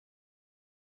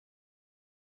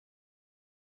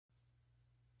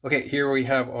Okay, here we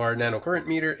have our NanoCurrent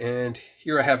meter, and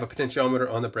here I have a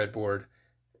potentiometer on the breadboard.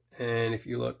 And if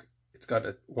you look, it's got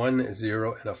a 1,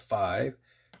 0, and a 5.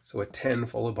 So a 10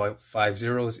 followed by 5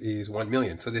 zeros is 1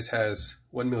 million. So this has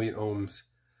 1 million ohms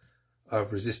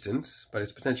of resistance, but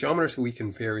it's a potentiometer, so we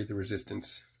can vary the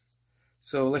resistance.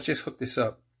 So let's just hook this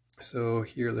up. So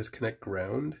here, let's connect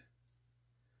ground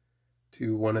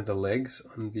to one of the legs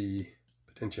on the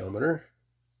potentiometer.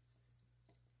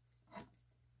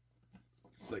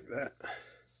 Like that.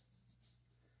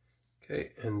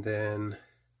 Okay, and then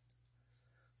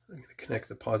I'm going to connect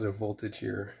the positive voltage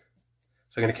here.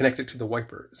 So I'm going to connect it to the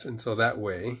wipers, and so that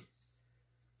way,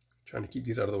 trying to keep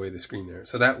these out of the way of the screen there.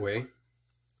 So that way,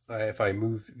 if I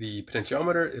move the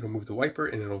potentiometer, it'll move the wiper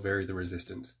and it'll vary the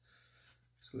resistance.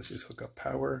 So let's just hook up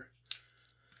power.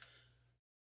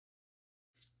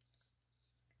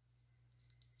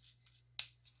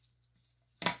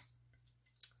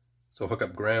 So hook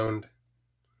up ground,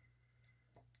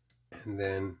 and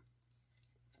then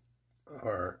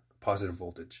our positive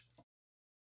voltage.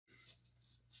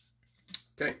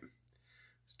 Okay,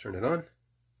 let's turn it on.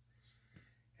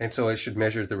 And so it should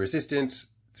measure the resistance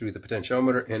through the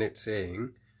potentiometer, and it's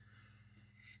saying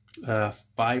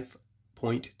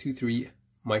 5.23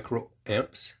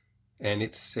 microamps, and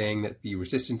it's saying that the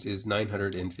resistance is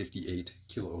 958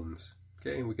 kilo ohms.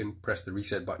 Okay, we can press the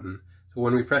reset button. So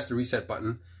when we press the reset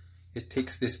button, it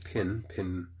takes this pin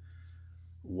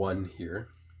 1 here,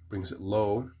 brings it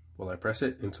low while I press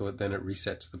it, and so then it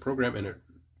resets the program and it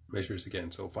measures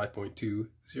again. So 5.20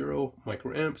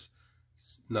 microamps,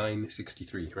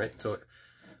 963, right? So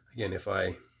again, if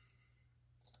I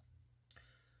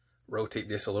rotate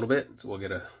this a little bit, so we'll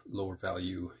get a lower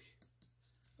value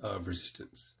of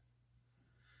resistance.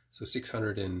 So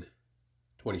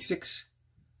 626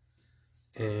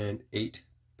 and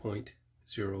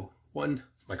 8.01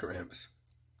 microamps.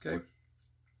 Okay.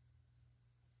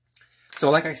 So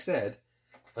like I said,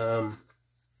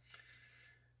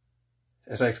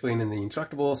 as I explained in the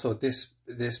instructable, so this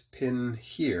pin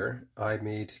here I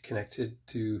made connected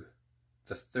to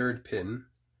the third pin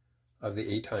of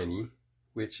the ATtiny,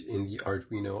 which in the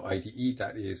Arduino IDE,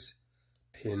 that is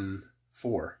pin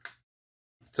 4.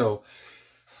 So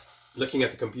looking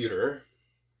at the computer,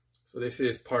 so this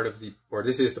is part of the, or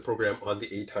this is the program on the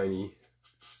ATtiny.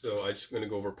 So I'm just going to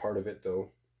go over part of it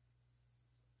though.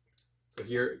 So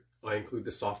here I include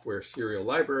the software serial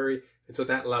library, and so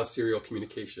that allows serial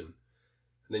communication.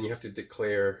 And then you have to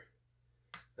declare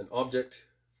an object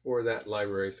for that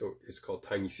library, so it's called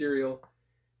tiny serial.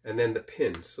 And then the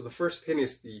pins. So the first pin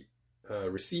is the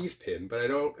receive pin, but I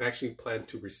don't actually plan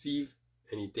to receive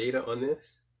any data on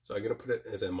this, so I'm going to put it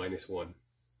as a -1.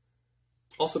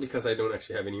 Also, because I don't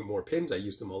actually have any more pins, I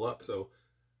used them all up, so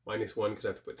 -1 because I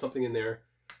have to put something in there.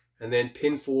 And then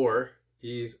pin 4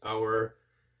 is our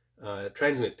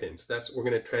transmit pin. So that's, we're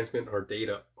going to transmit our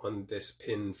data on this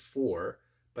pin 4,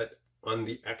 but on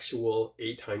the actual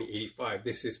ATtiny85,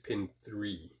 this is pin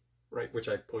 3, right, which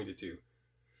I pointed to.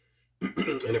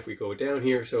 And if we go down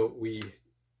here, so we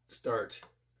start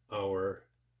our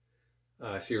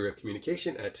serial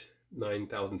communication at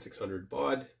 9,600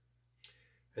 baud,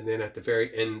 and then at the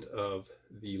very end of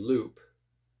the loop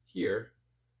here,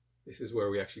 this is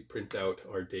where we actually print out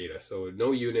our data. So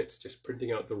no units, just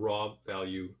printing out the raw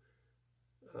value,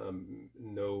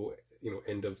 no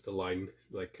end of the line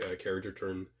like carriage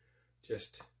return,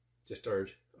 just our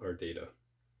data.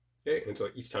 Okay, and so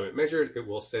each time it measured, it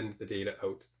will send the data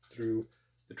out through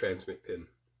the transmit pin.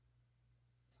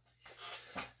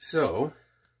 So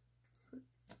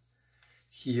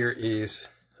here is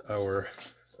our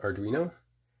Arduino,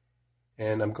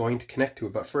 and I'm going to connect to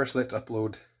it, but first let's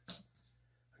upload.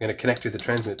 I'm going to connect to the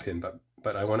transmit pin,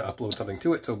 but I want to upload something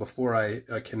to it. So before I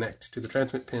connect to the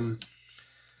transmit pin,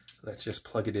 let's just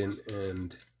plug it in,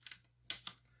 and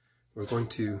we're going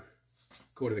to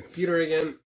go to the computer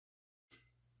again.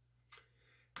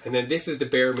 And then this is the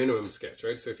bare minimum sketch,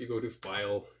 right? So if you go to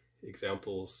File,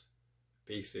 Examples,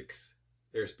 Basics,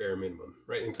 there's bare minimum,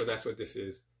 right? And so that's what this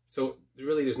is. So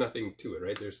really there's nothing to it,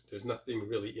 right? There's nothing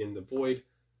really in the void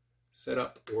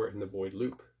setup or in the void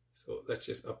loop. So let's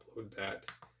just upload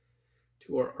that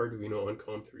to our Arduino on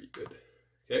COM3. Good.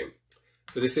 Okay.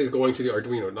 So this is going to the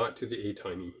Arduino, not to the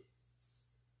ATtiny.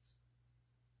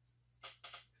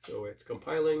 So it's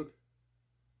compiling.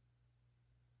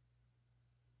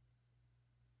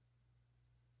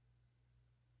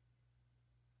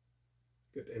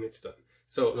 Good, and it's done.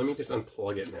 So let me just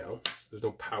unplug it now. So there's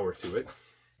no power to it.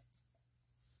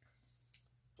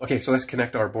 Okay, so let's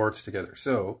connect our boards together.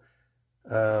 So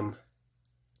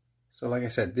like I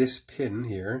said, this pin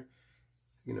here,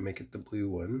 I'm going to make it the blue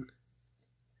one.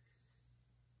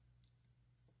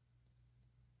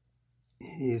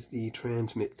 is the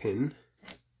transmit pin.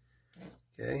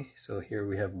 Okay, so here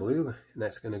we have blue, and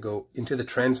that's going to go into the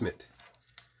transmit.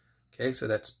 Okay, so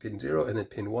that's pin 0, and then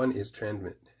pin 1 is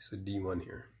transmit, so D1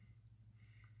 here.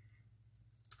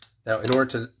 Now, in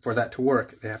order for that to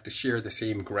work, they have to share the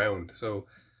same ground. So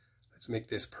let's make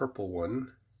this purple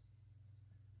one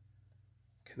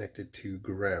connected to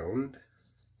ground.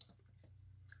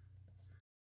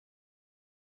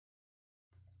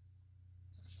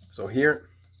 So here,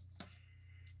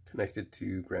 connected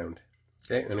to ground.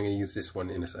 Okay, and I'm going to use this one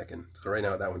in a second. So right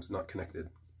now that one's not connected.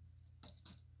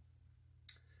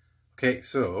 Okay,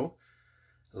 so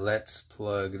let's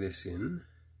plug this in.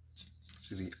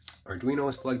 So the Arduino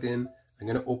is plugged in. I'm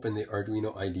going to open the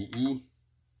Arduino IDE.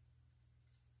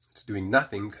 It's doing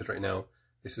nothing because right now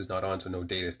this is not on, so no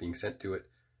data is being sent to it.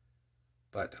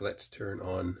 But let's turn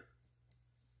on.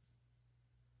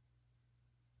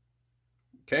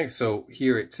 Okay, so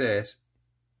here it says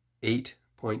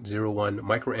 8.01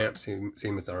 microamps,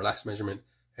 same as our last measurement.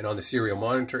 And on the serial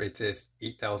monitor, it says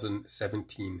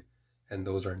 8017. And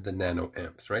those are the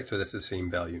nanoamps, right? So that's the same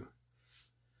value.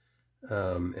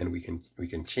 And we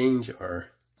can change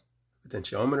our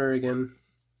potentiometer again.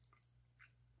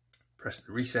 Press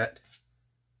the reset.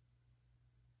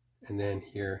 And then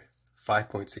here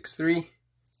 5.63.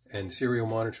 And the serial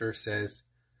monitor says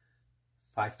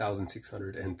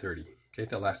 5630. Okay,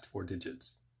 the last 4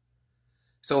 digits.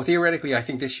 So theoretically, I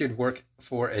think this should work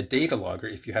for a data logger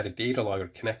if you had a data logger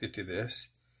connected to this.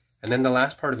 And then the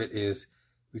last part of it is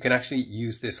we can actually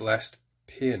use this last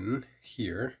pin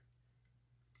here,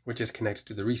 which is connected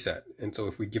to the reset. And so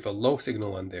if we give a low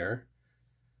signal on there,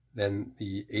 then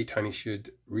the ATtiny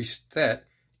should reset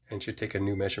and should take a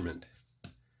new measurement.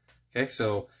 Okay,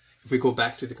 so if we go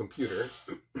back to the computer,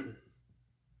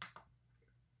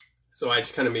 so I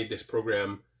just kind of made this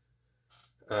program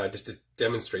just to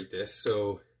demonstrate this.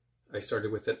 So I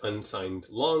started with an unsigned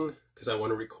long because I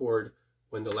want to record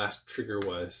when the last trigger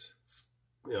was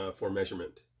for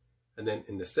measurement. And then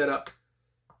in the setup,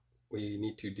 we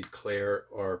need to declare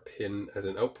our pin as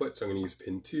an output. So I'm going to use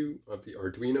pin 2 of the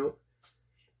Arduino,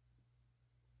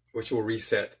 which will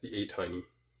reset the ATtiny.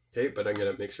 Okay, but I'm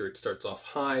going to make sure it starts off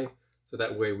high, so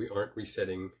that way we aren't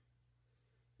resetting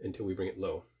until we bring it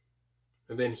low.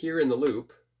 And then here in the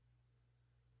loop,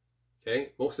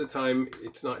 okay, most of the time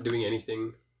it's not doing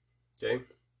anything, okay,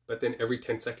 but then every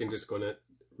 10 seconds it's going to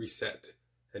reset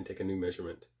and take a new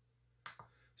measurement.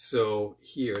 So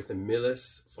here, the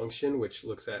millis function, which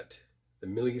looks at the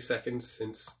milliseconds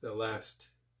since the last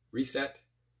reset,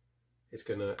 it's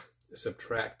going to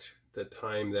subtract the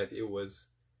time that it was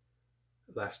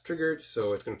last triggered.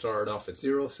 So it's going to start off at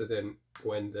 0. So then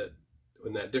when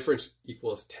that difference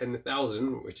equals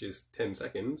 10,000, which is 10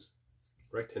 seconds,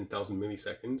 right, 10,000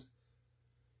 milliseconds,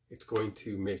 it's going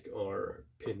to make our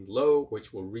pin low,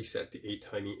 which will reset the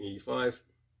ATtiny85.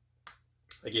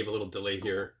 I gave a little delay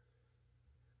here.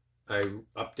 I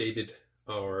updated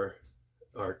our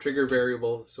trigger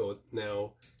variable, so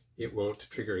now it won't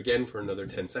trigger again for another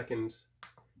 10 seconds.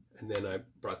 And then I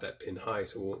brought that pin high,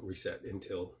 so it won't reset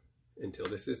until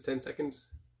this is 10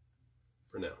 seconds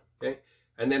for now. Okay,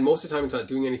 and then most of the time it's not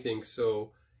doing anything.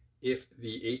 So if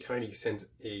the ATtiny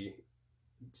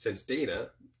sends data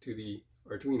to the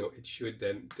Arduino, it should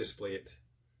then display it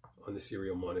on the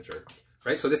serial monitor.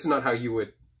 Right. So this is not how you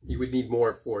would need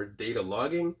more for data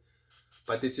logging.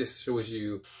 But this just shows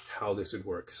you how this would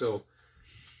work. So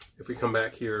if we come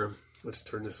back here, let's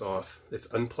turn this off. Let's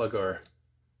unplug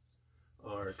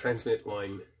our transmit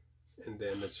line, and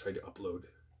then let's try to upload.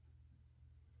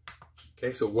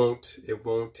 Okay, so it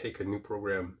won't take a new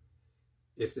program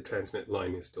if the transmit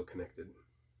line is still connected.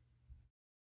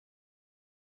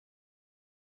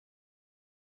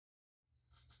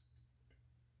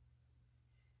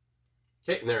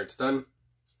 Okay, and there it's done.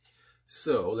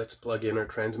 So let's plug in our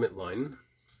transmit line.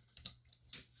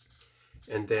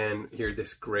 And then here,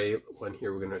 this gray one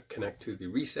here, we're going to connect to the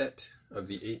reset of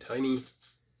the ATtiny.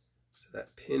 So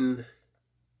that pin.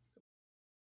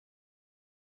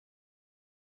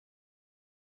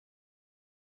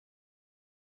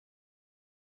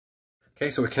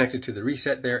 Okay, so we're connected to the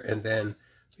reset there, and then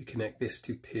we connect this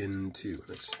to pin 2.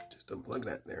 Let's just unplug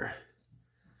that there.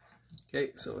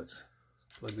 Okay, so let's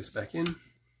plug this back in.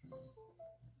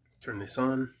 Turn this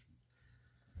on,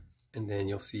 and then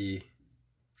you'll see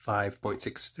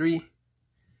 5.63.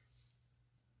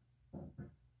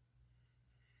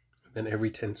 Then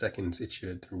every 10 seconds it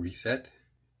should reset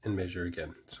and measure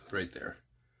again. So right there.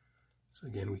 So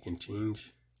again, we can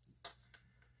change.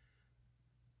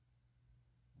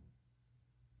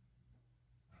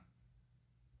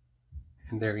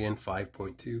 And there again,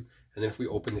 5.2. And then if we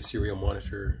open the serial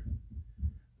monitor,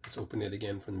 Let's open it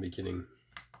again from the beginning.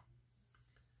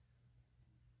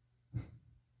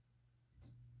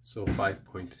 So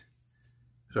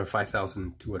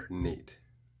 5,208.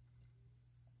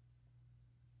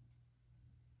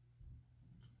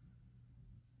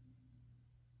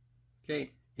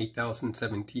 Okay,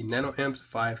 8,017 nanoamps,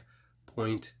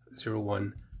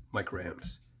 5.01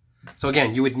 microamps. So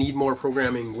again, you would need more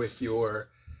programming with your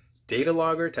data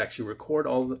logger to actually record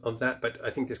all of that, but I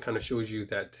think this kind of shows you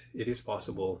that it is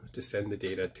possible to send the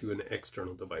data to an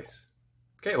external device.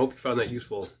 Okay, I hope you found that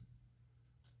useful.